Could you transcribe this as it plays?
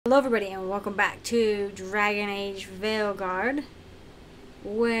Hello everybody and welcome back to Dragon Age Veilguard,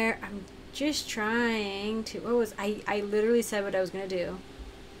 where I'm just trying to, I literally said what I was going to do,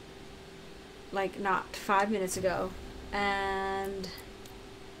 like not 5 minutes ago, and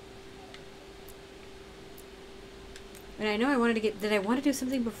I know I wanted to did I want to do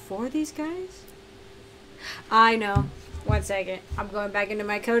something before these guys? I know, 1 second, I'm going back into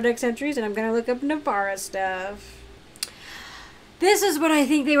my codex entries and I'm going to look up Navarra stuff. This is what I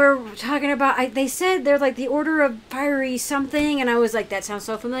think they were talking about. They said they're like the Order of Fiery something, and I was like, that sounds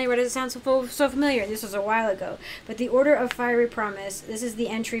so familiar. Why does it sound so familiar? And this was a while ago. But the Order of Fiery Promise, this is the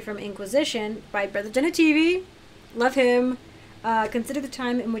entry from Inquisition by Brother Genetivi. Love him. Consider the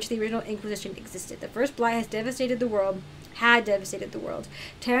time in which the original Inquisition existed. The first blight had devastated the world,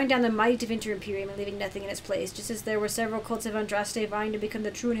 tearing down the mighty Tevinter Imperium and leaving nothing in its place. Just as there were several cults of Andraste vying to become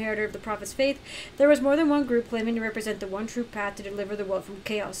the true inheritor of the Prophet's faith, there was more than one group claiming to represent the one true path to deliver the world from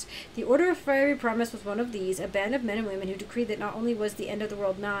chaos. The Order of Fiery Promise was one of these, a band of men and women who decreed that not only was the end of the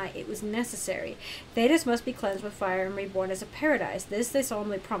world nigh, it was necessary. Thedas must be cleansed with fire and reborn as a paradise. This they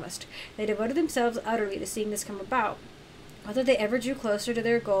solemnly promised. They devoted themselves utterly to seeing this come about. Whether they ever drew closer to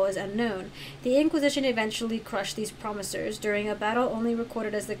their goal is unknown. The Inquisition eventually crushed these promisers during a battle only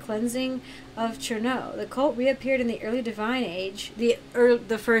recorded as the cleansing of Cherno. The cult reappeared in the early Divine Age, the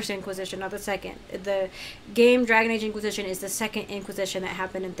first Inquisition, not the second. The game Dragon Age Inquisition is the second Inquisition that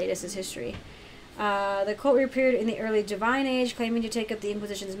happened in Thedas' history. The cult reappeared in the early Divine Age, claiming to take up the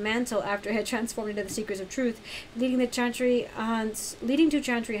Inquisition's mantle after it had transformed into the Seekers of Truth, leading to chantry hunts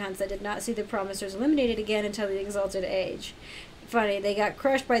that did not see the Promisers eliminated again until the Exalted Age. Funny, they got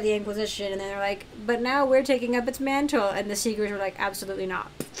crushed by the Inquisition, and then they're like, but now we're taking up its mantle, and the Seekers were like, absolutely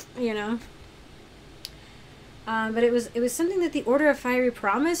not, you know? But it was something that the Order of Fiery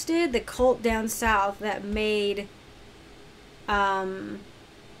Promise did, the cult down south that made,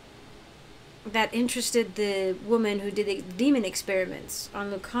 that interested the woman who did the demon experiments on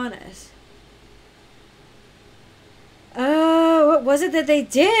Lucanus. Oh, what was it that they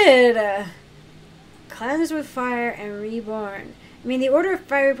did? Cleansed with fire and reborn. I mean, the Order of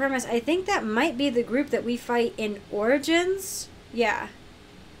Fiery Promise, I think that might be the group that we fight in Origins. Yeah.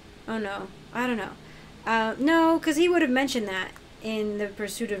 Oh, no. I don't know. No, because he would have mentioned that in the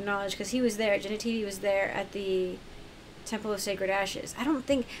Pursuit of Knowledge, because he was there. Genetivi was there at the Temple of Sacred Ashes. I don't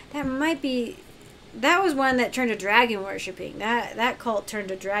think that might be. That was one that turned to dragon worshipping. That cult turned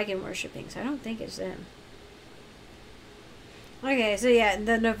to dragon worshipping. So I don't think it's them. Okay, so yeah,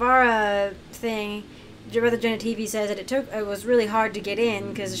 the Navarra thing. Brother Genetivi says that it was really hard to get in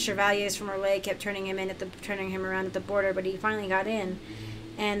because the Chevaliers from Orlais kept turning him around at the border, but he finally got in.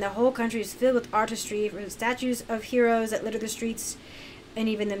 And the whole country is filled with artistry, from statues of heroes that litter the streets, and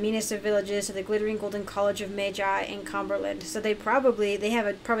even the meanest of villages, to the glittering golden College of Magi in Cumberland. So they probably have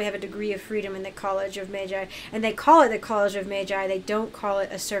a degree of freedom in the College of Magi, and they call it the College of Magi. They don't call it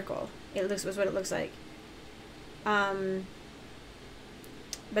a circle. Was what it looks like.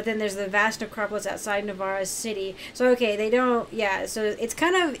 But then there's the vast necropolis outside Navarra's city. So okay, they don't. Yeah, so it's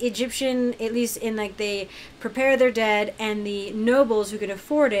kind of Egyptian, at least in like they prepare their dead, and the nobles who can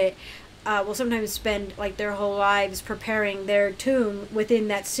afford it will sometimes spend like their whole lives preparing their tomb within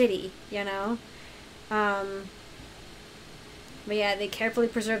that city, you know? But yeah, they carefully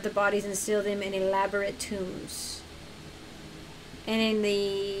preserve the bodies and seal them in elaborate tombs. And in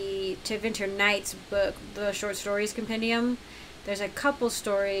the Tevinter Nights book, the short stories compendium, there's a couple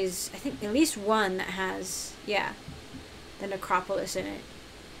stories, I think at least one that has, yeah, the necropolis in it.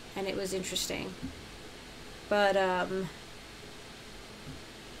 And it was interesting. But,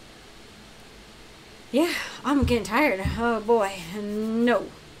 yeah, I'm getting tired. Oh boy. No,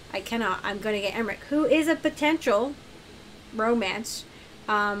 I cannot. I'm going to get Emmerich, who is a potential romance.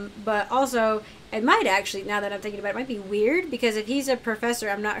 But also, it might actually, now that I'm thinking about it, might be weird, because if he's a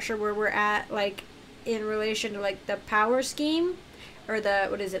professor, I'm not sure where we're at, like, in relation to, like, the power scheme, or the,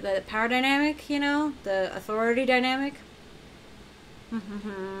 what is it, the power dynamic, you know? The authority dynamic.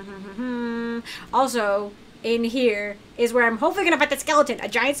 Also, in here is where I'm hopefully going to fight the skeleton, a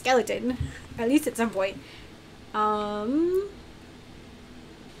giant skeleton, at least at some point.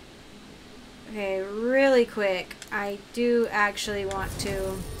 Okay, really quick, I do actually want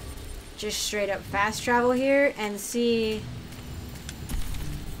to just straight up fast travel here and see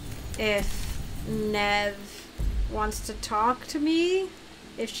if Neve wants to talk to me,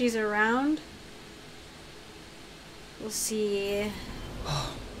 if she's around. We'll see.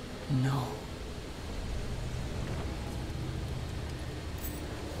 Oh, no.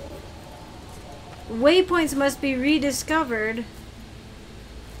 Waypoints must be rediscovered.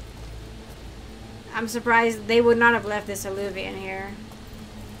 I'm surprised they would not have left this alluvian here.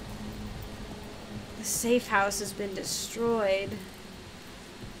 The safe house has been destroyed.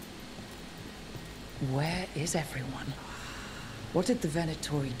 Where is everyone? What did the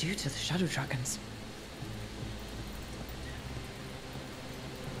Venatori do to the Shadow Dragons?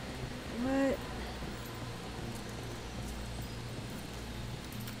 What?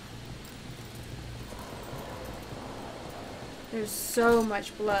 There's so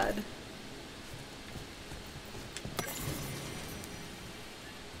much blood.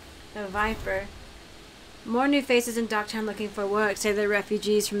 The Viper. More new faces in Docktown looking for work. Say they're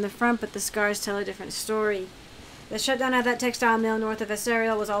refugees from the front, but the scars tell a different story. The shutdown of that textile mill north of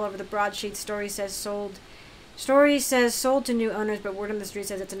Asariel was all over the broadsheet. Story says sold to new owners, but word on the street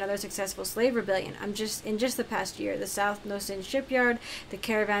says it's another successful slave rebellion. In just the past year, the South Nosin shipyard, the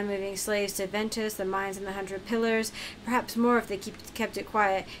caravan moving slaves to Ventus, the mines in the 100 Pillars, perhaps more if they kept it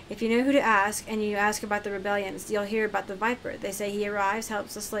quiet. If you know who to ask, and you ask about the rebellions, you'll hear about the Viper. They say he arrives,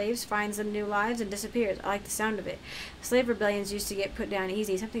 helps the slaves, finds them new lives, and disappears. I like the sound of it. Slave rebellions used to get put down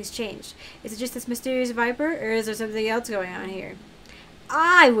easy. Something's changed. Is it just this mysterious Viper, or is there something else going on here?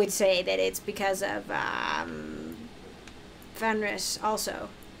 I would say that it's because of Fenris also,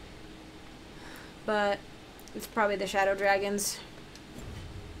 but it's probably the Shadow Dragons.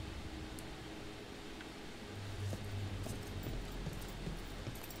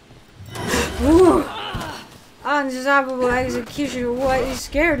 Ooh. Unstoppable execution. What? You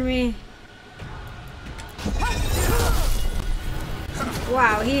scared me.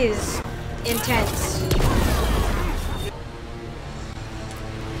 Wow, he is intense.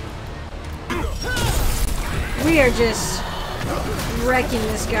 We are just wrecking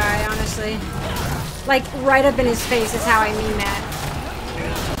this guy, honestly. Like, right up in his face is how I mean that.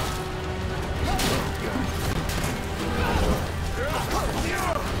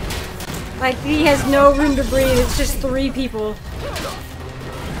 Like, he has no room to breathe. It's just 3 people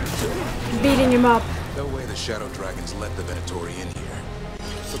beating him up. No way the Shadow Dragons let the Venatori in here.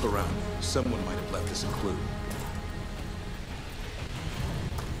 Look around. Someone might have left us a clue.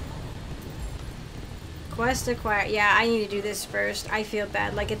 Quest acquired. Yeah, I need to do this first. I feel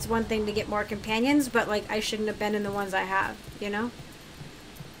bad. Like, it's one thing to get more companions, but, like, I shouldn't abandon the ones I have, you know?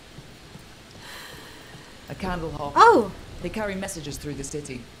 A candle hall. Oh! They carry messages through the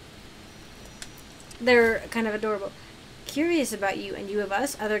city. They're kind of adorable. Curious about you and you of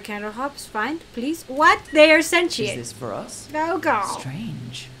us. Other candle hops. Find, please. What? They are sentient. Is this for us? No, go.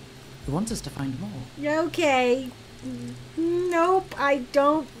 Strange. He wants us to find more. Okay. Nope. I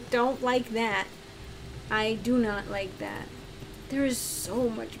don't like that. I do not like that. There is so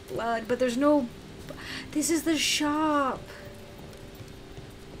much blood, but there's no... This is the shop.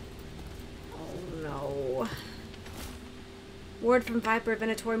 Oh, no. Word from Viper,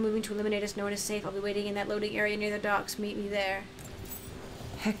 Venatori moving to eliminate us. No one is safe. I'll be waiting in that loading area near the docks. Meet me there.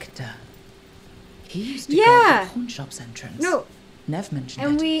 Hector. He used to guard the pawn shop's entrance. No. Neve mentioned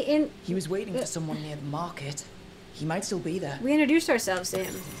And it. He was waiting for someone near the market. He might still be there. We introduced ourselves to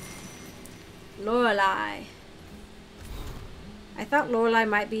him. Lorelei. I thought Lorelei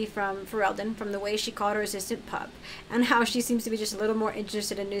might be from Ferelden, from the way she called her assistant pup, and how she seems to be just a little more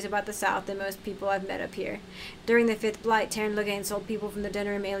interested in news about the South than most people I've met up here. During the Fifth Blight, Taryn Logain sold people from the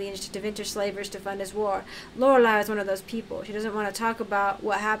Denerim aliens to Devinter slavers to fund his war. Lorelei is one of those people. She doesn't want to talk about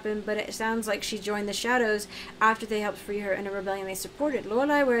what happened, but it sounds like she joined the Shadows after they helped free her in a rebellion they supported.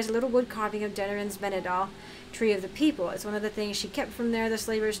 Lorelei wears a little wood carving of Denerim's Benedal, Tree of the People. It's one of the things she kept from there. The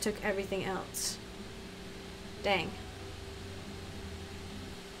slavers took everything else. Dang.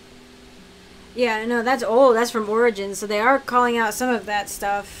 Yeah, no, that's old. That's from Origins. So they are calling out some of that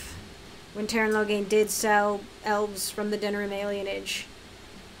stuff when Taryn Logain did sell elves from the Denerim alienage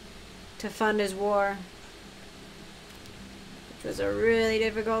to fund his war. Which was a really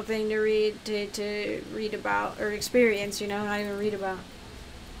difficult thing to read about, or experience, you know, not even read about.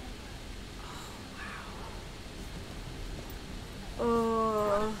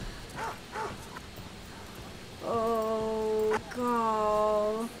 Oh, oh,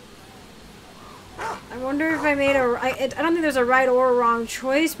 God. I wonder if I made I don't think there's a right or a wrong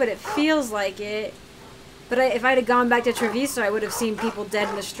choice, but it feels like it. But if I'd have gone back to Treviso, I would have seen people dead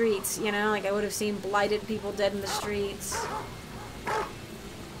in the streets, you know? Like, I would have seen blighted people dead in the streets.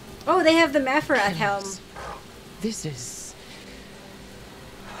 Oh, they have the Mephirat helm. This is...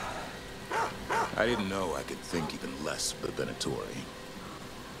 I didn't know I could think even less of the Venatori.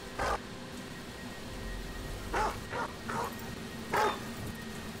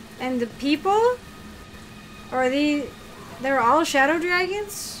 And the people? Are they're all shadow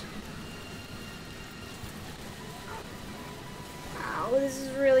dragons? Wow, this is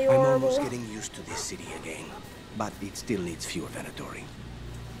really horrible. I'm almost getting used to this city again, but it still needs fewer Venatori.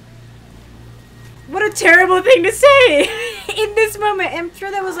 What a terrible thing to say in this moment. I'm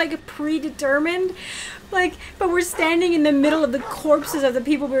sure that was like predetermined. Like, but we're standing in the middle of the corpses of the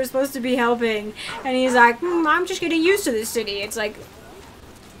people we were supposed to be helping. And he's like, I'm just getting used to this city. It's like,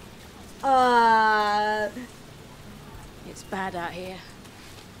 It's bad out here.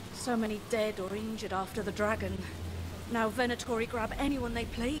 So many dead or injured after the dragon. Now Venatori grab anyone they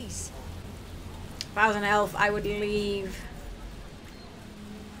please. If I was an elf, I would leave.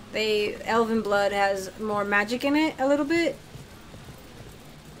 Elven blood has more magic in it, a little bit.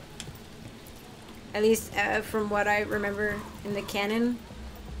 At least from what I remember in the canon.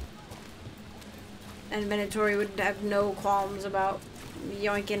 And Venatori would have no qualms about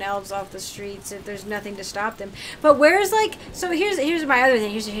yoinking elves off the streets if there's nothing to stop them. But where's like, so here's my other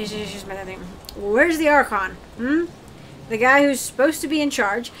thing. Here's my other thing. Where's the Archon? The guy who's supposed to be in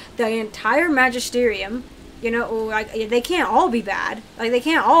charge, the entire magisterium. You know, like, they can't all be bad. Like, they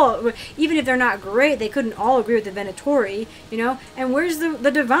can't all, even if they're not great, they couldn't all agree with the Venatori, you know? And where's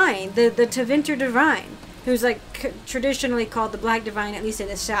the Divine, the Tevinter Divine, who's, like, traditionally called the Black Divine, at least in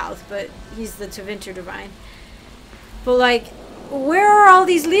the South, but he's the Tevinter Divine. But, like, where are all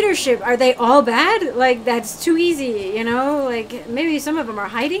these leadership? Are they all bad? Like, that's too easy, you know? Like, maybe some of them are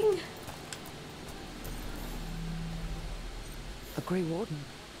hiding? A Grey Warden.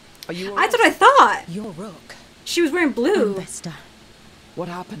 Are you That's what I thought. You're Rook. She was wearing blue. I'm Vesta. What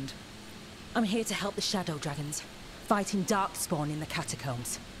happened? I'm here to help the Shadow Dragons, fighting Darkspawn in the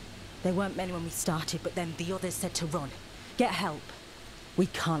catacombs. There weren't many when we started, but then the others said to run. Get help. We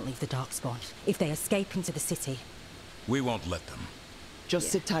can't leave the Darkspawn. If they escape into the city... We won't let them.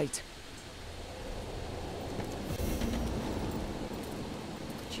 Just sit tight.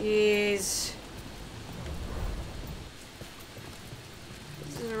 Jeez.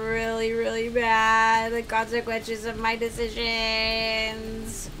 This is really, really bad. The consequences of my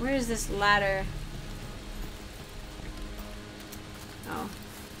decisions. Where is this ladder? Oh.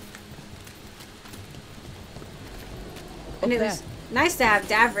 And it was nice to have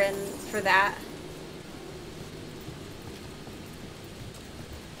Davrin for that.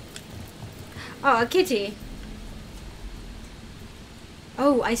 Oh, a kitty.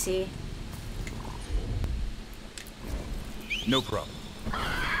 Oh, I see. No problem.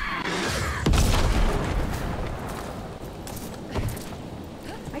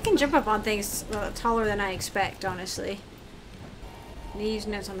 I can jump up on things taller than I expect, honestly. Neve's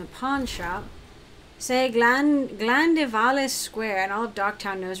notes on the pawn shop. Say Glandivales Square, and all of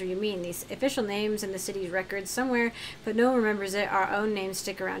Dogtown knows where you mean. These official names in the city's records somewhere, but no one remembers it. Our own names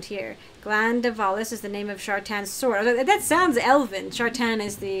stick around here. Glandivales is the name of Shartan's sword. That sounds elven. Shartan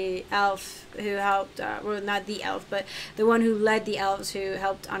is the elf who helped, well, not the elf, but the one who led the elves who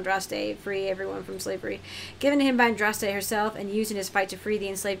helped Andraste free everyone from slavery. Given to him by Andraste herself and used in his fight to free the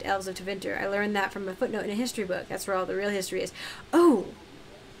enslaved elves of Tevinter. I learned that from a footnote in a history book. That's where all the real history is.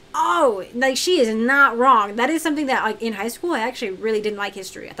 Oh, like, she is not wrong. That is something that, like, in high school, I actually really didn't like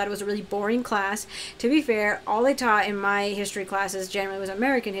history. I thought it was a really boring class. To be fair, all they taught in my history classes generally was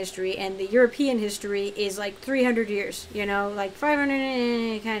American history, and the European history is, like, 300 years, you know? Like,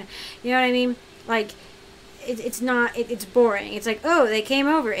 500, kind of, you know what I mean? Like, it's not, it's boring. It's like, oh, they came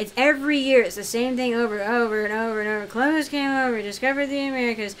over. It's every year. It's the same thing over and over and over and over. Columbus came over, discovered the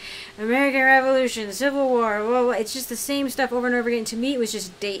Americas, American Revolution, Civil War, blah, blah. It's just the same stuff over and over again. To me, it was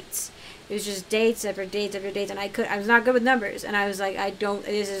just dates. It was just dates after dates after dates, and I was not good with numbers, and I was like,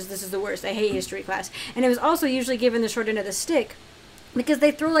 this is the worst. I hate history class. And it was also usually given the short end of the stick, because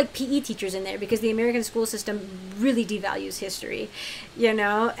they throw, like, PE teachers in there, because the American school system really devalues history, you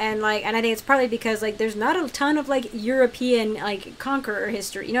know? And, like, and I think it's partly because, like, there's not a ton of, like, European, like, conqueror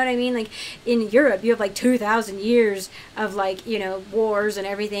history, you know what I mean? Like, in Europe, you have, like, 2,000 years of, like, you know, wars and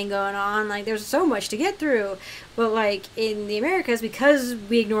everything going on. Like, there's so much to get through. But, like, in the Americas, because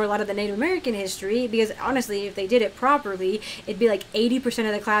we ignore a lot of the Native American history, because, honestly, if they did it properly, it'd be, like, 80%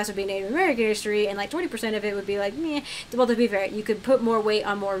 of the class would be Native American history, and, like, 20% of it would be, like, meh. Well, to be fair, you could put more weight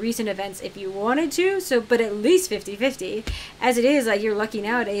on more recent events if you wanted to, so, but at least 50-50. As it is, like, you're lucky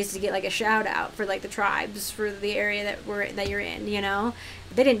nowadays to get, like, a shout-out for, like, the tribes for the area that you're in, you know?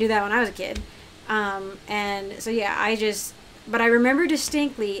 They didn't do that when I was a kid. And so, yeah, but I remember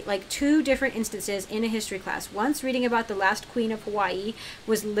distinctly, like, 2 different instances in a history class. Once reading about the last queen of Hawaii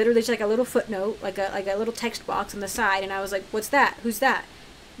was literally just like a little footnote, like a little text box on the side, and I was like, what's that? Who's that?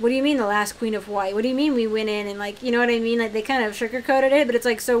 What do you mean the last queen of Hawaii? What do you mean we went in and, like, you know what I mean? Like, they kind of sugarcoated it, but it's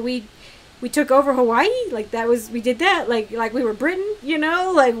like, so we took over Hawaii? Like, we did that? Like we were Britain, you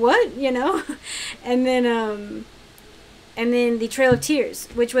know? Like, what? You know? And then, And then the Trail of Tears,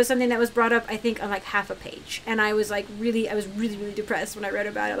 which was something that was brought up, I think, on like half a page. And I was like really depressed when I read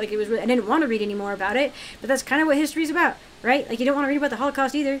about it. Like it was really, I didn't want to read any more about it, but that's kind of what history is about, right? Like you don't want to read about the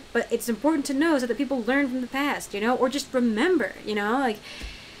Holocaust either, but it's important to know so that people learn from the past, you know, or just remember, you know, like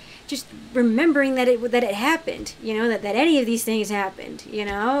just remembering that it happened, you know, that any of these things happened, you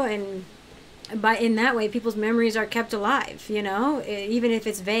know, and in that way, people's memories are kept alive, you know, even if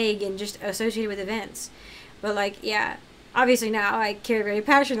it's vague and just associated with events. But like, yeah. Obviously now I care very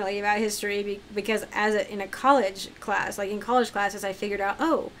passionately about history because in a college class, like in college classes, I figured out,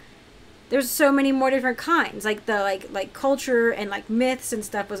 oh, there's so many more different kinds. Like the like culture and like myths and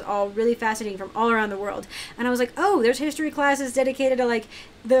stuff was all really fascinating from all around the world. And I was like, oh, there's history classes dedicated to like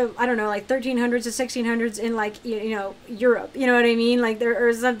the, I don't know, like 1300s to 1600s in like, you know, Europe. You know what I mean? Like there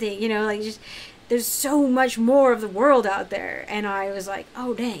or something, you know, like just there's so much more of the world out there. And I was like,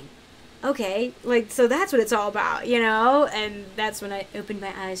 oh, dang. Okay, like, so that's what it's all about, you know? And that's when I opened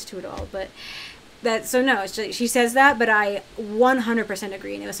my eyes to it all. But so no, she says that, but I 100%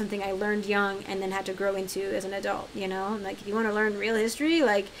 agree. And it was something I learned young and then had to grow into as an adult, you know? Like, if you want to learn real history,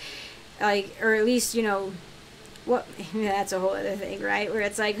 like, or at least, you know, what, yeah, that's a whole other thing, right? Where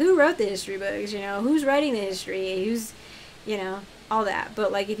it's like, who wrote the history books, you know? Who's writing the history? Who's, you know, all that.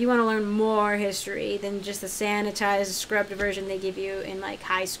 But like if you want to learn more history than just the sanitized, scrubbed version they give you in like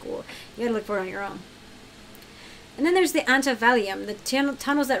high school, you gotta look for it on your own. And then there's the Antavalium, the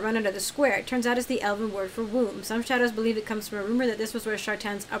tunnels that run under the square. It turns out it's the elven word for womb. Some shadows believe it comes from a rumor that this was where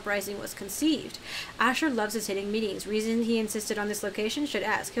Shartan's uprising was conceived. Asher loves his hidden meetings. Reason he insisted on this location? Should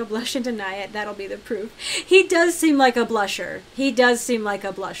ask. He'll blush and deny it. That'll be the proof. He does seem like a blusher. He does seem like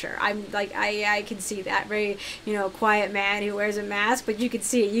a blusher. I'm like, I can see that. Very, you know, quiet man who wears a mask, but you could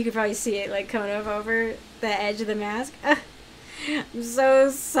see it. You could probably see it like coming up over the edge of the mask. I'm so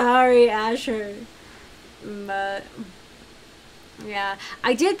sorry, Asher. But yeah,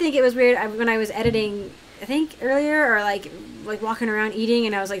 I did think it was weird when I was editing, I think earlier, or like walking around eating,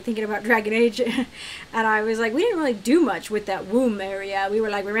 and I was like thinking about Dragon Age, and I was like, we didn't really do much with that womb area. We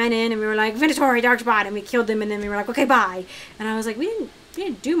were like, we ran in and we were like, Venatori, Darkspawn, and we killed them, and then we were like, okay, bye. And I was like, we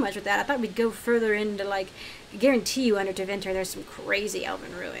didn't do much with that. I thought we'd go further into like, I guarantee you under Tevinter there's some crazy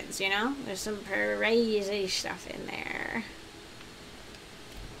elven ruins, you know? There's some crazy stuff in there.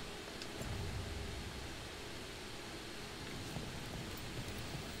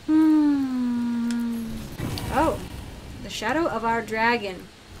 Oh, the shadow of our dragon.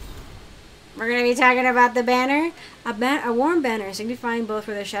 We're going to be talking about the banner. A warm banner signifying both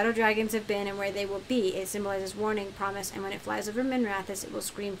where the shadow dragons have been and where they will be. It symbolizes warning, promise, and when it flies over Minrathous, it will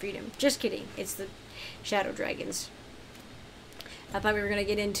scream freedom. Just kidding. It's the shadow dragons. I thought we were going to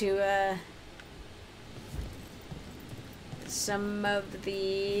get into some of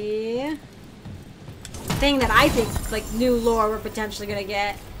the thing that I think, like, new lore we're potentially going to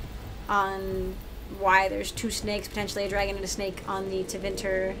get on why there's two snakes, potentially a dragon and a snake, on the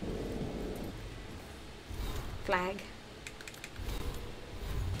Tevinter flag.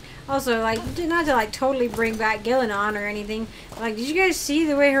 Also, like, not to like totally bring back Gillenon or anything, like, did you guys see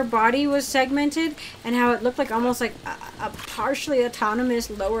the way her body was segmented and how it looked like almost like a partially autonomous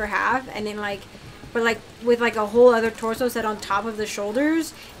lower half, and then like, but like with like a whole other torso set on top of the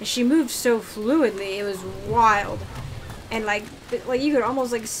shoulders, and she moved so fluidly, it was wild. And like you could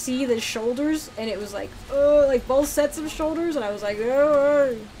almost like see the shoulders, and it was like, oh, like both sets of shoulders, and I was like,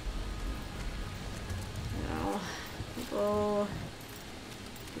 oh, no,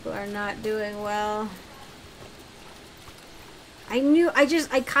 people are not doing well. I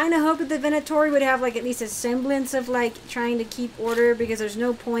kind of hoped that the Venatori would have like at least a semblance of like trying to keep order, because there's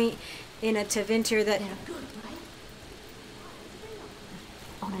no point in a Tevinter that.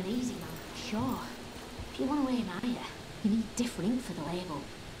 On an easy man, sure. If you want to aim higher, you need different ink for the label.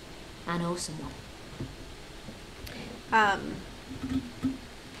 I know someone. I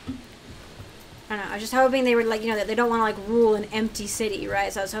don't know, I was just hoping they were like, you know, that they don't want to like rule an empty city,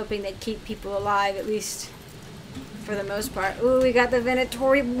 right? So I was hoping they'd keep people alive, at least for the most part. Ooh, we got the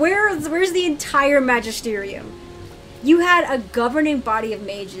Venatori. Where's the entire Magisterium? You had a governing body of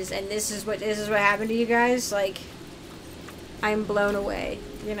mages, and this is what happened to you guys? Like, I'm blown away,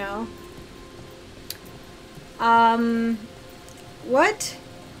 you know? What?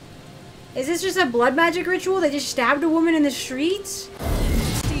 Is this just a blood magic ritual? They just stabbed a woman in the streets?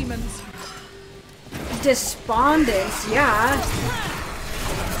 Demons. Despondence, yeah.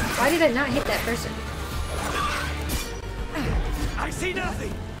 Why did I not hit that person? I see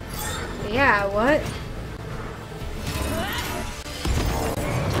nothing. Yeah, what?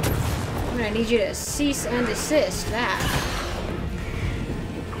 I'm gonna need you to cease and desist that.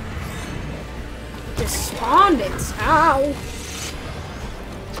 Correspondence. Ow.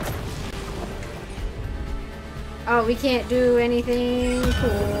 Oh, we can't do anything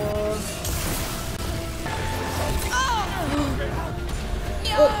cool.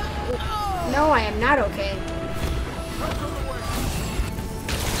 Oh. No, I am not okay.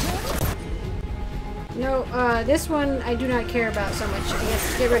 No, this one I do not care about so much. I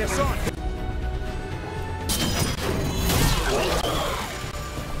guess get rid of him.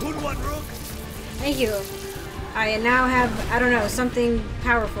 Good one, Rook. Thank you. I now have, I don't know, something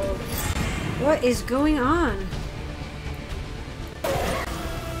powerful. What is going on?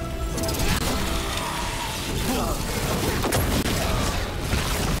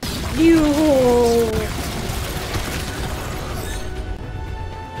 You.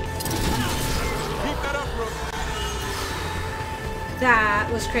 That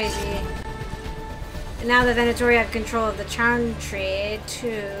was crazy. And now the Venatori have control of the Chantry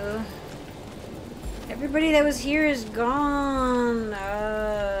too. Everybody that was here is gone.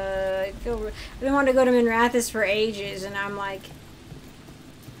 I've been wanting to go to Minrathous for ages, and I'm like,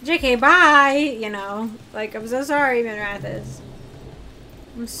 JK, bye! You know, like, I'm so sorry, Minrathous.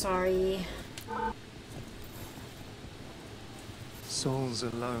 I'm sorry. Souls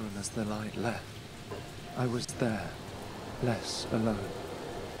alone as the light left. I was there, less alone.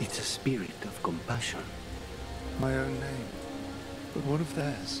 It's a spirit of compassion. My own name, but what of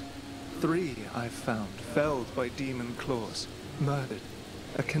theirs? 3 I've found, felled by demon claws, murdered.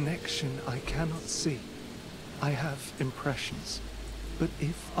 A connection I cannot see. I have impressions, but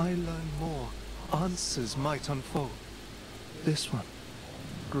if I learn more, answers might unfold. This one,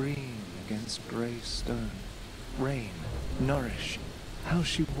 green against grey stone. Rain, nourish, how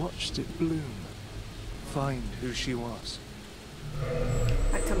she watched it bloom. Find who she was.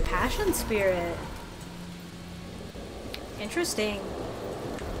 A compassion spirit. Interesting.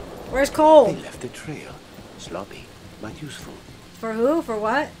 Where's Cole? They left a trail. Sloppy, but useful. For who? For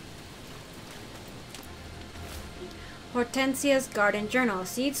what? Hortensia's garden journal.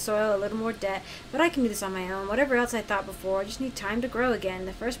 Seed, soil, a little more debt. But I can do this on my own. Whatever else I thought before. I just need time to grow again.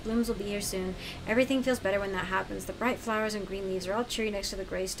 The first blooms will be here soon. Everything feels better when that happens. The bright flowers and green leaves are all cheery next to the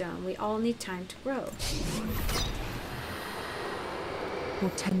gray stone. We all need time to grow.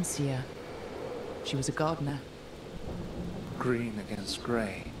 Hortensia. She was a gardener. Green against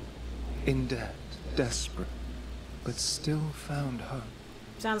grey. In debt, desperate, but still found hope.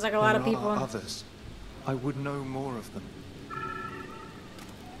 Sounds like a lot of There people. are others. I would know more of them.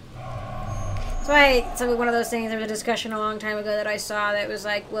 That's why it's like one of those things. There was a discussion a long time ago that I saw that was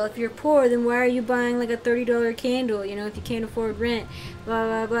like, well, if you're poor, then why are you buying like a $30 candle? You know, if you can't afford rent, blah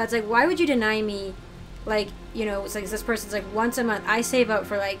blah blah. It's like, why would you deny me? Like, you know, it's like this person's like once a month I save up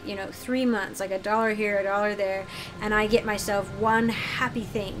for like, you know, 3 months, like $1 here, $1 there, and I get myself one happy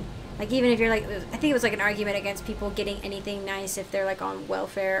thing. Like, even if you're like, I think it was like an argument against people getting anything nice if they're like on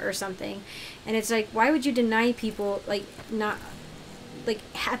welfare or something. And it's like, why would you deny people like not like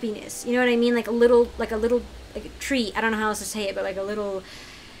happiness? You know what I mean? Like a little like a treat. I don't know how else to say it, but like a little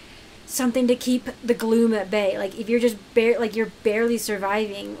something to keep the gloom at bay. Like if you're just you're barely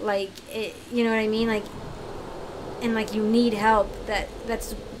surviving, like it, you know what I mean? Like, and like you need help.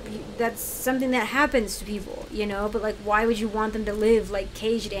 That's something that happens to people, you know, but like why would you want them to live like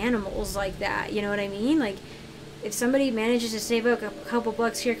caged animals like that? You know what I mean? Like if somebody manages to save up a couple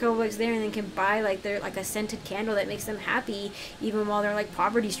bucks here, a couple bucks there, and then can buy like their like a scented candle that makes them happy even while they're like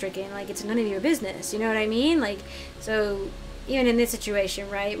poverty stricken, like it's none of your business. You know what I mean? Like, so even in this situation,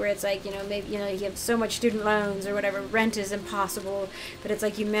 right, where it's like, you know, maybe, you know, you have so much student loans or whatever, rent is impossible, but it's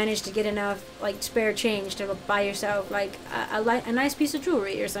like you manage to get enough like spare change to buy yourself like a nice piece of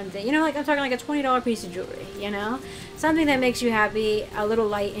jewelry or something, you know, like I'm talking like a $20 piece of jewelry, you know, something that makes you happy, a little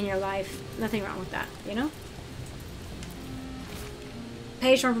light in your life. Nothing wrong with that, you know.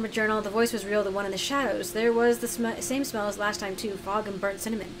 Page torn from a journal. The voice was real, the one in the shadows. There was the same smell as last time too, fog and burnt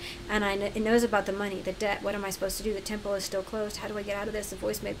cinnamon. And it knows about the money, the debt. What am I supposed to do? The temple is still closed. How do I get out of this? The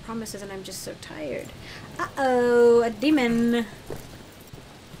voice made promises and I'm just so tired. Uh-oh, a demon.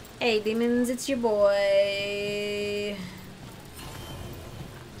 Hey, demons, it's your boy.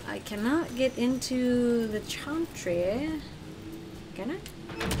 I cannot get into the chantry. Can I?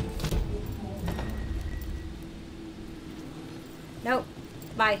 Nope.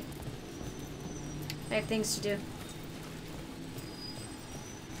 Bye. I have things to do.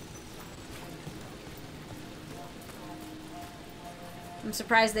 I'm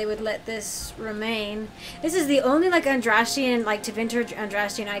surprised they would let this remain. This is the only like Andrastian, like Tevinter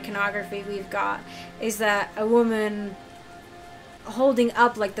Andrastian iconography we've got, is that a woman holding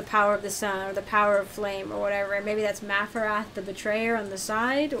up like the power of the sun or the power of flame or whatever. Maybe that's Mafarath the betrayer on the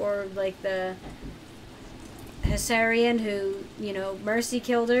side, or like the Hessarian who, you know, Mercy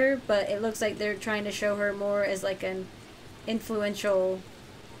killed her, but it looks like they're trying to show her more as like an influential,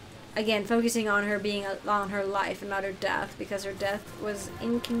 again, focusing on her being on her life and not her death, because her death was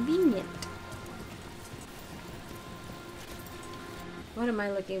inconvenient. What am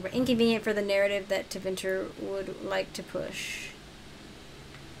I looking for? Inconvenient for the narrative that Tevinter would like to push.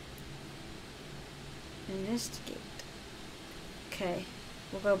 Investigate. Okay.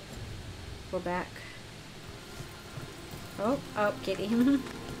 We'll go back. Oh, kitty.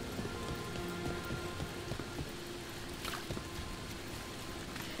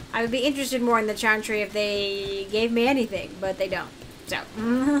 I would be interested more in the Chantry if they gave me anything, but they don't. So,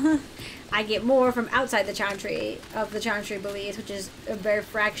 I get more from outside the Chantry, of the Chantry beliefs, which is a bare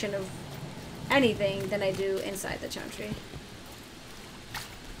fraction of anything than I do inside the Chantry.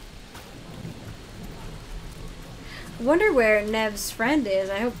 I wonder where Neve's friend is.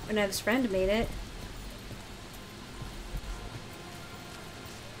 I hope Neve's friend made it.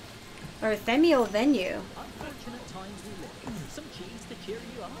 Or Themial Venue.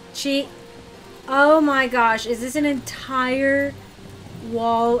 Oh my gosh, is this an entire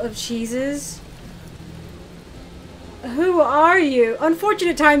wall of cheeses? Who are you?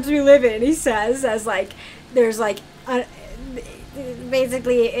 Unfortunate times we live in, he says, as like, there's like,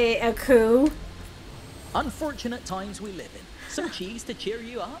 basically a coup. Unfortunate times we live in. Some cheese to cheer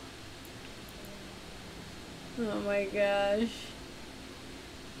you up? Oh my gosh.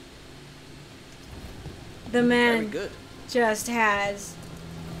 The man just has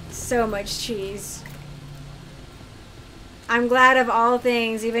so much cheese. I'm glad of all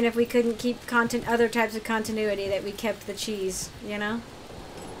things, even if we couldn't keep other types of continuity, that we kept the cheese, you know?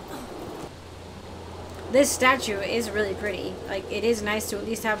 This statue is really pretty. Like, it is nice to at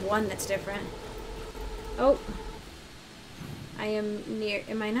least have one that's different. Oh. I am near...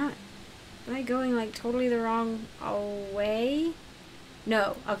 Am I not? Am I going, like, totally the wrong way?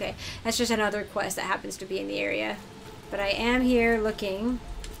 No. Okay. That's just another quest that happens to be in the area. But I am here looking.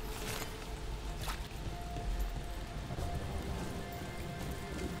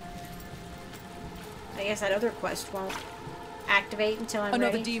 I guess that other quest won't activate until I'm ready.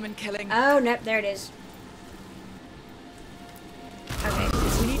 Another demon killing. Oh, nope. There it is. Okay.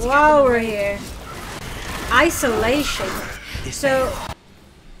 While we're here. Isolation. So,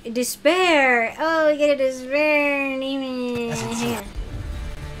 despair. Oh, we get a despair. Hang on.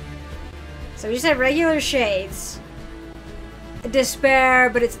 So we just have regular shades. Despair,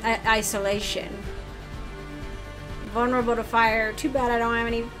 but it's isolation. Vulnerable to fire. Too bad I don't have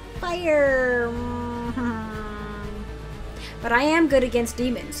any fire. But I am good against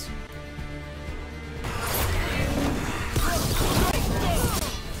demons.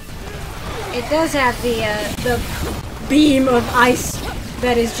 It does have the beam of ice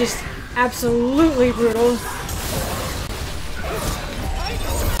that is just absolutely brutal.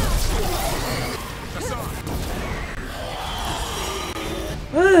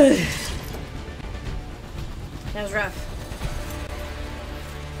 That was rough.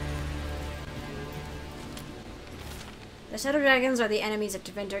 The Shadow Dragons are the enemies of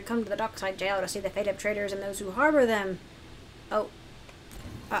Tevinter. Come to the dockside jail to see the fate of traitors and those who harbor them. Oh.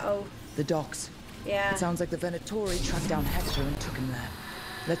 Uh-oh. The docks. Yeah. It sounds like the Venatori tracked down Hector and took him there.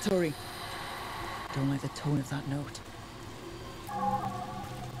 Venatori. Don't like the tone of that note.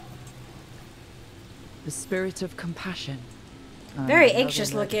 The spirit of compassion. Very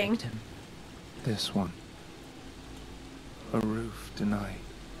anxious looking. This one. A roof denied.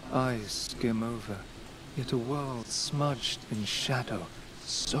 Eyes skim over. Yet a world smudged in shadow.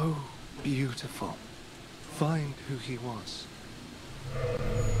 So beautiful. Find who he was.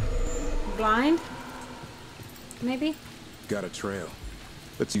 Blind? Maybe? Got a trail.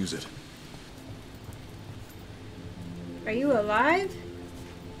 Let's use it. Are you alive?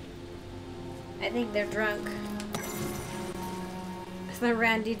 I think they're drunk. The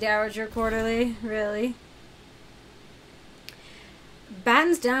Randy Dowager Quarterly? Really?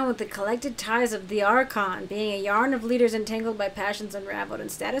 Battens down with the collected ties of the Archon, being a yarn of leaders entangled by passions unraveled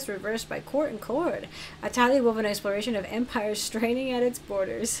and status reversed by court and cord. A tightly woven exploration of empires straining at its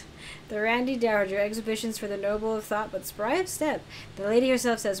borders. The Randy Dowager exhibitions for the noble of thought but spry of step. The lady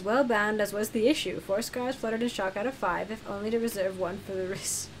herself says well bound as was the issue. 4 scars fluttered in shock out of 5, if only to reserve 1 for the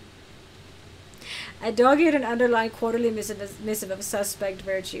wrist. A dogged and underlined quarterly missive of suspect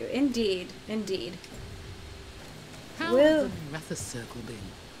virtue. Indeed, indeed. How has the Minrathous circle been?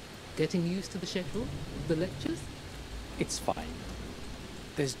 Getting used to the schedule? The lectures? It's fine.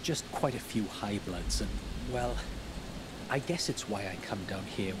 There's just quite a few high bloods and, well, I guess it's why I come down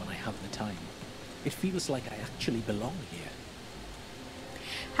here when I have the time. It feels like I actually belong here.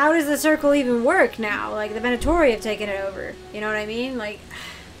 how does the circle even work now? Like, the Venatori have taken it over. You know what I mean? Like,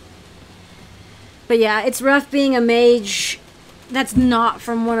 but yeah, it's rough being a mage that's not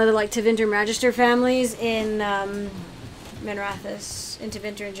from one of the, like, Tevinter Magister families in, Minrathous, in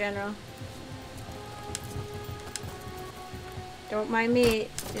Tevinter in general. Don't mind me,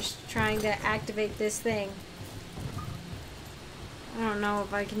 just trying to activate this thing. I don't know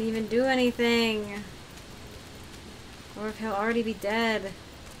if I can even do anything. Or if he'll already be dead.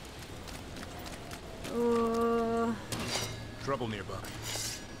 Oh. Trouble nearby.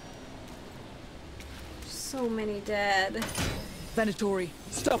 So many dead. Venatori,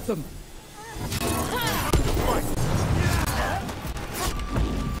 stop them!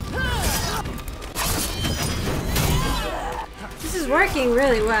 This is working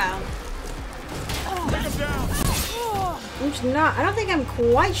really well. I don't think I'm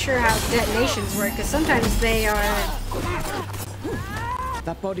quite sure how detonations work, because sometimes they are...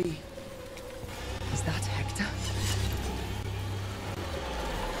 That body... Is that Hector?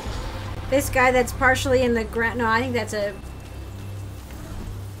 This guy that's partially in the ground... No, I think that's a...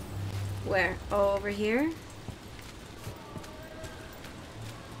 Where? Oh, over here?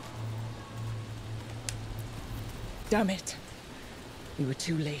 Damn it. We were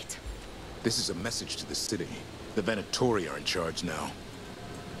too late. This is a message to the city. The Venatori are in charge now.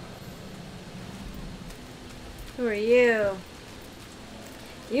 Who are you?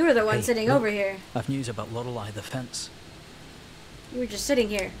 You were the one sitting look, over here. I've news about Lorelei the fence. You were just sitting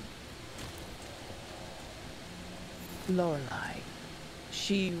here. Lorelei.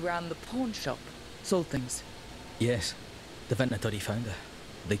 She ran the pawn shop. Sold things. Yes, the Venatori found her.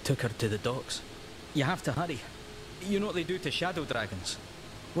 They took her to the docks. You have to hurry. You know what they do to shadow dragons?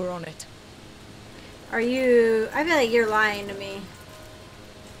 We're on it. Are you... I feel like you're lying to me.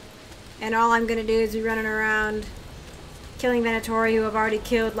 And all I'm gonna do is be running around killing Venatori who have already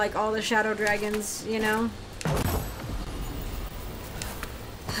killed, like, all the shadow dragons, you know?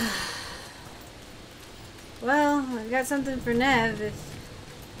 Well, I've got something for Neve if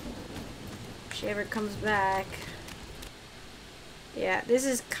she ever comes back. Yeah, this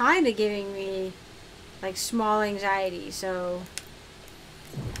is kind of giving me, like, small anxiety, so...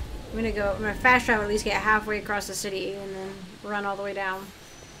 I'm gonna fast travel, at least get halfway across the city, and then run all the way down.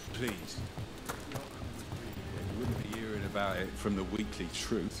 Please. You wouldn't be hearing about it from the Weekly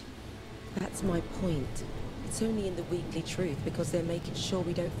Truth. That's my point. It's only in the Weekly Truth because they're making sure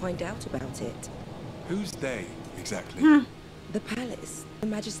we don't find out about it. Who's they, exactly? The palace, the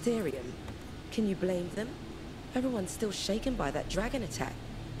magisterium. Can you blame them? Everyone's still shaken by that dragon attack.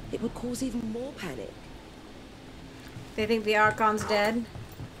 It would cause even more panic. They think the Archon's dead?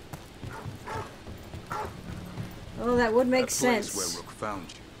 Well, that would make sense. Where Rook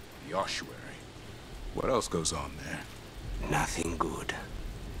found you, the ossuary. What else goes on there? Nothing good.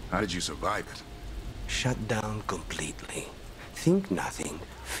 How did you survive it? Shut down completely. Think nothing,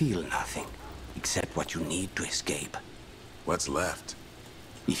 feel nothing, except what you need to escape. What's left?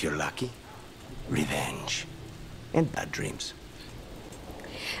 If you're lucky, revenge. And bad dreams.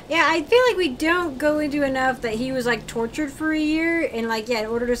 Yeah, I feel like we don't go into enough that he was, like, tortured for a year, and, like, yeah, in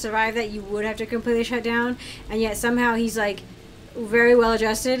order to survive that, you would have to completely shut down, and yet somehow he's, like, very well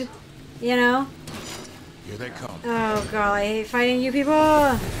adjusted, you know? Here they come. Oh, God, I hate fighting you people!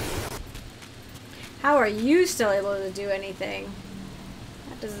 How are you still able to do anything?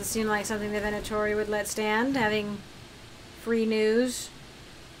 That doesn't seem like something the Venatori would let stand, having free news.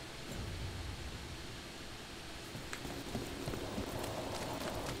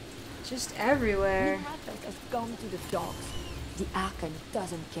 Just everywhere. Minrathous has gone to the dogs. The Archon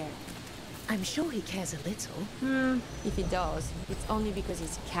doesn't care. I'm sure he cares a little. If he does, it's only because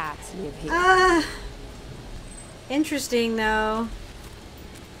his cats live here. Interesting though.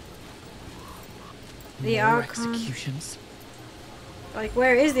 The Archon. Executions. Like,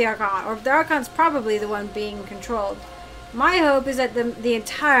 where is the Archon? Or the Archon's probably the one being controlled. My hope is that the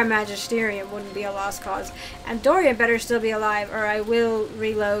entire Magisterium wouldn't be a lost cause. And Dorian better still be alive, or I will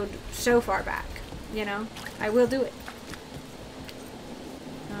reload so far back. You know? I will do it.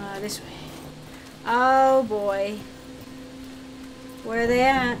 This way. Oh, boy. Where are they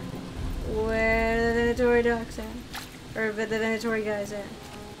at? Where are the Venatori dogs at? Or the Venatori guys at?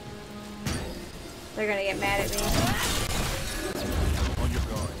 They're gonna get mad at me. On your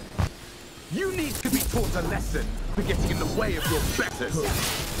guard. You need to be taught a lesson for getting in the way of your betters.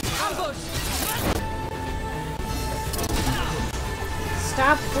 Ambush!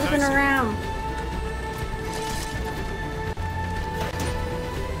 Stop flipping around.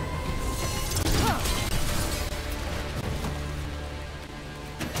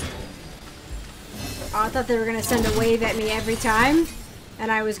 Oh, I thought they were gonna send a wave at me every time.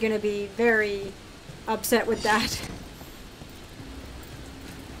 And I was gonna be very upset with that.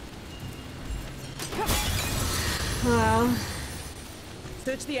 Well,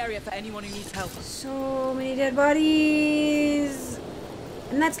 search the area for anyone who needs help. So many dead bodies.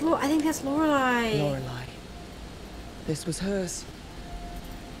 And that's I think that's Lorelei. Lorelei. This was hers.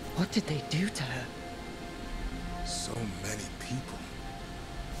 What did they do to her? So many people.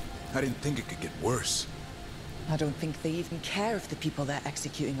 I didn't think it could get worse. I don't think they even care if the people they're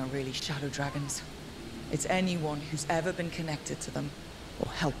executing are really shadow dragons. It's anyone who's ever been connected to them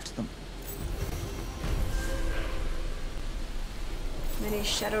or helped them. Many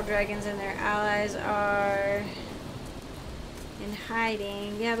shadow dragons and their allies are in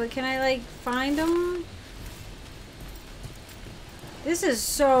hiding. Yeah, but can I, like, find them? This is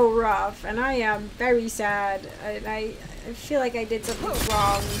so rough, and I am very sad. I feel like I did something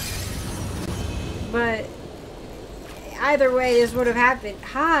wrong. But either way, this would have happened.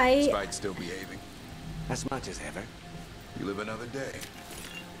 Hi! Despite still behaving. As much as ever. You live another day.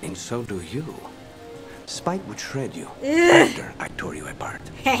 And so do you. Spite would shred you after I tore you apart.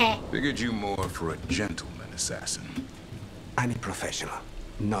 Figured you more for a gentleman assassin. I'm a professional,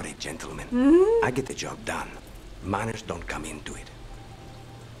 not a gentleman. I get the job done. Manners don't come into it.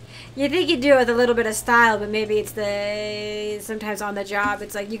 You think you do it with a little bit of style, but maybe it's sometimes on the job,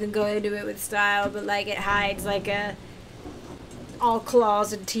 it's like you can go into it with style, but like it hides like all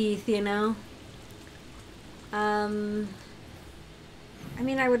claws and teeth, you know? I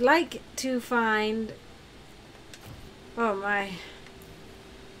mean, I would like to find... Oh my.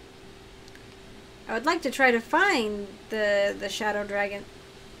 I would like to try to find the shadow dragon.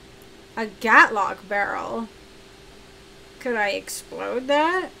 A Gatlock barrel. Could I explode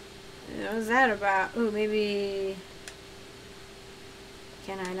that? What is that about? Ooh, maybe...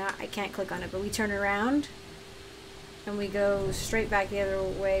 Can I not? I can't click on it, but we turn around. And we go straight back the other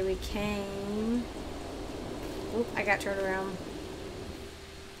way we came. Oop, I got turned around.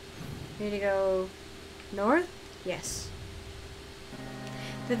 Need to go north? Yes.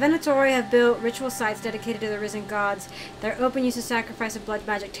 The Venatori have built ritual sites dedicated to the risen gods. Their open use of sacrifice of blood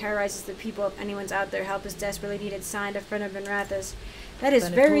magic terrorizes the people. If anyone's out there, help is desperately needed. Signed, a friend of Minrathous. That is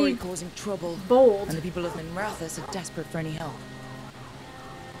very causing trouble. Bold. And the people of Minrathous are desperate for any help.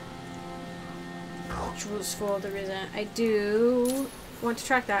 Rituals full of the risen. I do want to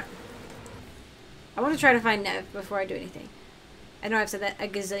track that. I want to try to find Neve before I do anything. I know I've said that a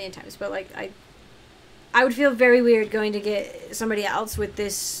gazillion times, but like I would feel very weird going to get somebody else with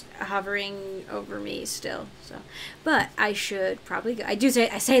this hovering over me still. So, but I should probably go. I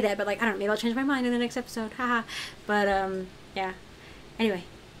say that, but like I don't know, maybe I'll change my mind in the next episode. Haha. But yeah. Anyway,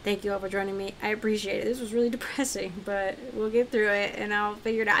 thank you all for joining me. I appreciate it. This was really depressing, but we'll get through it and I'll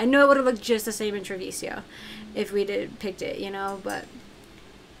figure it out. I know it would have looked just the same in Treviso if we picked it, you know, but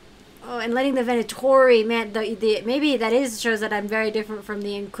oh, and letting the Venatori, man, maybe that shows that I'm very different from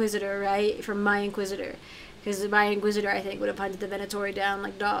the Inquisitor, right? From my Inquisitor. Because my Inquisitor, I think, would have hunted the Venatori down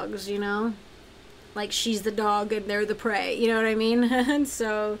like dogs, you know? Like, she's the dog and they're the prey, you know what I mean? And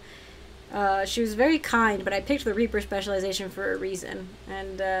so, she was very kind, but I picked the Reaper specialization for a reason.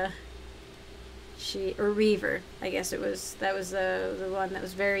 And, or Reaver, I guess it was. That was the one that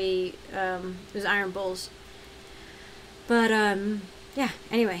was very, it was Iron Bulls. But, yeah,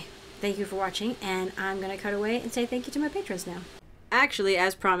 anyway. Thank you for watching, and I'm going to cut away and say thank you to my patrons now. Actually,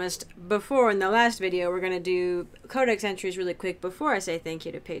 as promised before in the last video, we're going to do codex entries really quick before I say thank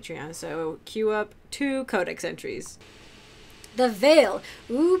you to Patreon. So, cue up 2 codex entries. The Veil.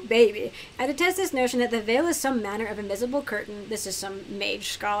 Ooh, baby. I detest this notion that the veil is some manner of invisible curtain. This is some mage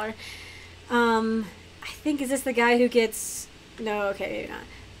scholar. I think, is this the guy who gets... No, okay, maybe not.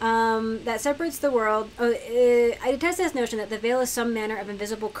 That separates the world. I detest this notion that the veil is some manner of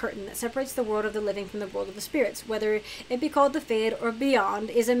invisible curtain that separates the world of the living from the world of the spirits. Whether it be called the Fade or beyond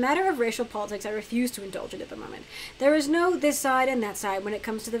is a matter of racial politics I refuse to indulge in at the moment. There is no this side and that side when it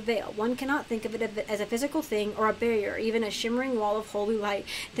comes to the veil. One cannot think of it as a physical thing or a barrier, or even a shimmering wall of holy light.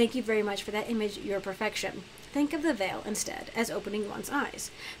 Thank you very much for that image, your perfection. Think of the veil, instead, as opening one's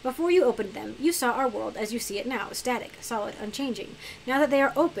eyes. Before you opened them, you saw our world as you see it now, static, solid, unchanging. Now that they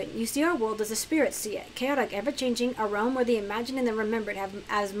are open, you see our world as the spirits see it, chaotic, ever-changing, a realm where the imagined and the remembered have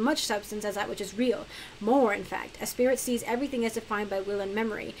as much substance as that which is real. More, in fact. A spirit sees everything as defined by will and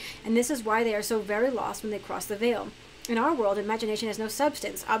memory, and this is why they are so very lost when they cross the veil. In our world, imagination has no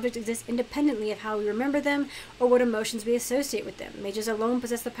substance. Objects exist independently of how we remember them or what emotions we associate with them. Mages alone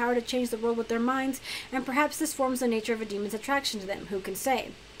possess the power to change the world with their minds, and perhaps this forms the nature of a demon's attraction to them. Who can say?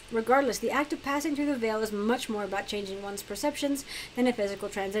 Regardless, the act of passing through the veil is much more about changing one's perceptions than a physical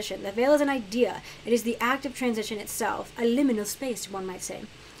transition. The veil is an idea. It is the act of transition itself, a liminal space, one might say.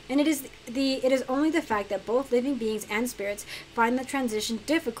 And it is only the fact that both living beings and spirits find the transition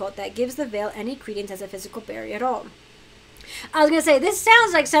difficult that gives the veil any credence as a physical barrier at all. I was going to say, this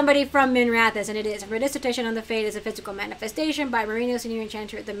sounds like somebody from Minrathous, and it is. Her dissertation on the Fate is a physical manifestation by Marino, senior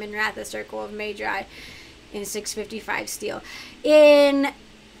enchanter at the Minrathous Circle of Magi in 655 steel. In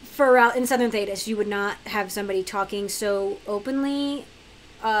Southern Thedas, you would not have somebody talking so openly,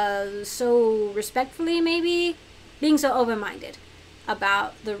 so respectfully, maybe, being so open-minded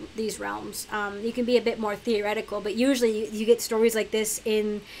about these realms. You can be a bit more theoretical, but usually you get stories like this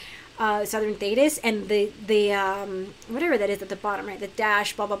in Southern Thedas, and the whatever that is at the bottom, right, the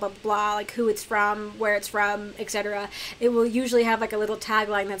dash, blah blah blah blah, like who it's from, where it's from, etc. It will usually have like a little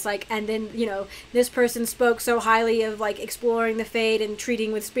tagline that's like, and then, you know, this person spoke so highly of like exploring the Fate and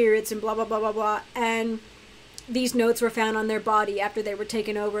treating with spirits and blah blah blah blah blah, and these notes were found on their body after they were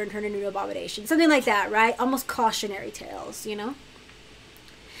taken over and turned into an abomination, something like that, right? Almost cautionary tales, you know.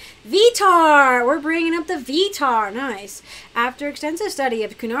 Vitar! We're bringing up the Vitar. Nice. After extensive study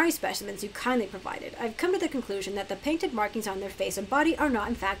of Kunari specimens you kindly provided, I've come to the conclusion that the painted markings on their face and body are not,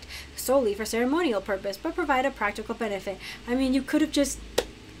 in fact, solely for ceremonial purpose, but provide a practical benefit. I mean, you could have just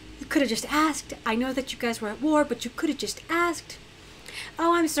asked. I know that you guys were at war, but you could have just asked.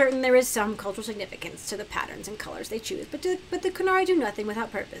 Oh, I'm certain there is some cultural significance to the patterns and colors they choose, but the Kunari do nothing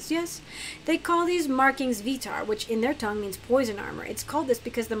without purpose, yes? They call these markings Vitar, which in their tongue means poison armor. It's called this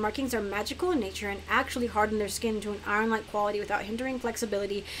because the markings are magical in nature and actually harden their skin to an iron-like quality without hindering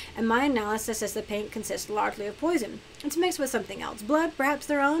flexibility, and my analysis says the paint consists largely of poison. It's mixed with something else, blood, perhaps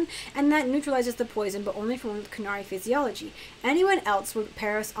their own, and that neutralizes the poison, but only from Kunari physiology. Anyone else would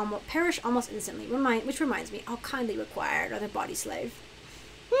perish almost instantly, which reminds me, I'll kindly require another body slave.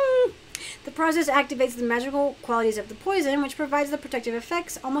 The process activates the magical qualities of the poison, which provides the protective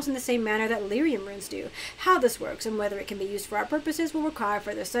effects almost in the same manner that lyrium runes do. How this works and whether it can be used for our purposes will require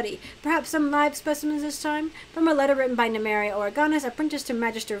further study. Perhaps some live specimens this time? From a letter written by Nemeria Oreganis, apprentice to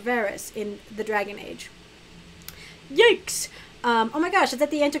Magister Varus in the Dragon Age. Yikes! Oh my gosh, is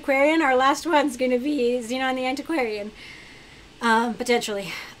that the Antiquarian? Our last one's going to be Xenon the Antiquarian.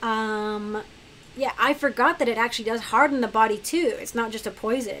 Potentially. Yeah, I forgot that it actually does harden the body too. It's not just a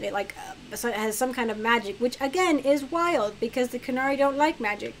poison. It like has some kind of magic, which again is wild because the Kunari don't like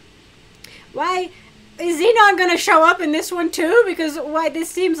magic. Why is Xenon gonna show up in this one too? Because why this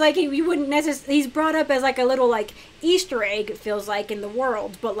seems like he wouldn't necessarily. He's brought up as like a little like Easter egg. It feels like in the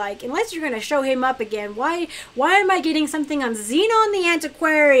world, but like unless you're gonna show him up again, why am I getting something on Xenon the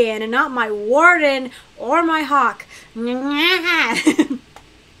Antiquarian and not my Warden or my Hawk?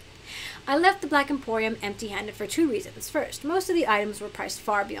 I left the Black Emporium empty-handed for two reasons. First, most of the items were priced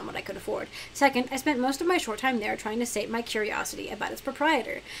far beyond what I could afford. Second, I spent most of my short time there trying to sate my curiosity about its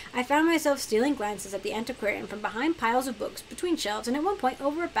proprietor. I found myself stealing glances at the antiquarian from behind piles of books, between shelves, and at one point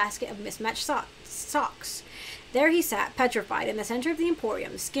over a basket of mismatched socks. There he sat, petrified, in the center of the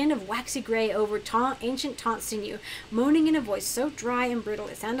emporium, skin of waxy gray over ancient taunt sinew, moaning in a voice so dry and brittle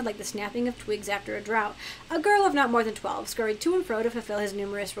it sounded like the snapping of twigs after a drought. A girl of not more than 12 scurried to and fro to fulfill his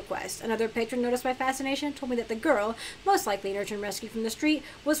numerous requests. Another patron, noticed my fascination, told me that the girl, most likely an urchin rescued from the street,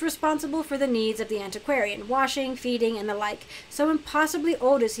 was responsible for the needs of the antiquarian, washing, feeding, and the like. So impossibly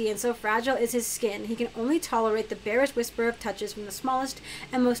old is he and so fragile is his skin, he can only tolerate the barest whisper of touches from the smallest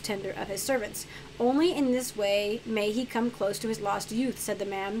and most tender of his servants. Only in this way may he come close to his lost youth, said the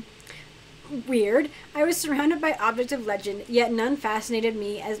man. Weird. I was surrounded by objects of legend, yet none fascinated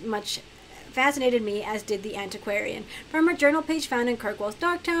me as did the antiquarian. From a journal page found in Kirkwell's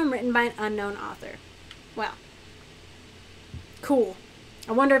Dark Tome, written by an unknown author. Well, cool.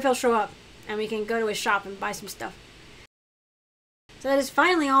 I wonder if he'll show up, and we can go to his shop and buy some stuff. So that is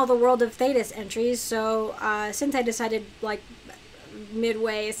finally all the World of Thedas entries. So since I decided, like,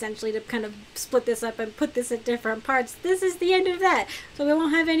 midway essentially to kind of split this up and put this at different parts, this is the end of that. So we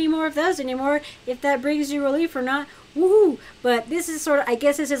won't have any more of those anymore. If that brings you relief or not, woohoo! But this is sort of, I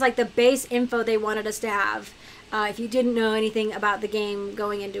guess this is like the base info they wanted us to have. If you didn't know anything about the game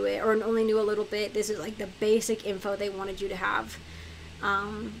going into it, or only knew a little bit, this is like the basic info they wanted you to have.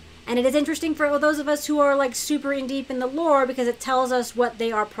 And it is interesting for those of us who are like super in deep in the lore, because it tells us what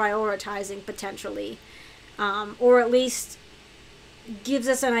they are prioritizing potentially, or at least gives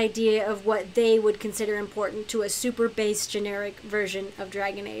us an idea of what they would consider important to a super base generic version of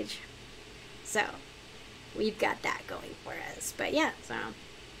Dragon Age. So we've got that going for us. But yeah, so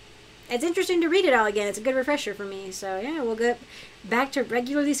it's interesting to read it all again. It's a good refresher for me. So yeah, we'll get back to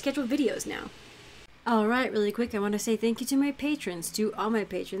regularly scheduled videos now. Alright, really quick, I want to say thank you to my patrons, to all my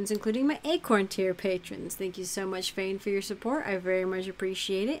patrons, including my Acorn tier patrons. Thank you so much, Fane, for your support. I very much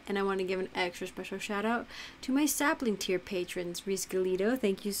appreciate it. And I want to give an extra special shout out to my Sapling tier patrons, Reese Galito,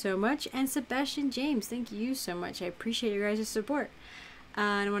 thank you so much, and Sebastian James, thank you so much. I appreciate your guys' support.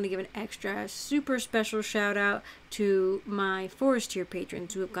 And I want to give an extra super special shout out to my Forest tier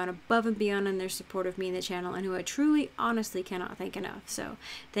patrons who have gone above and beyond in their support of me and the channel, and who I truly, honestly cannot thank enough. So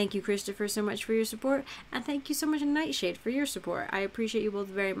thank you, Christopher, so much for your support, and thank you so much, Nightshade, for your support. I appreciate you both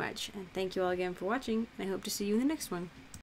very much, and thank you all again for watching, and I hope to see you in the next one.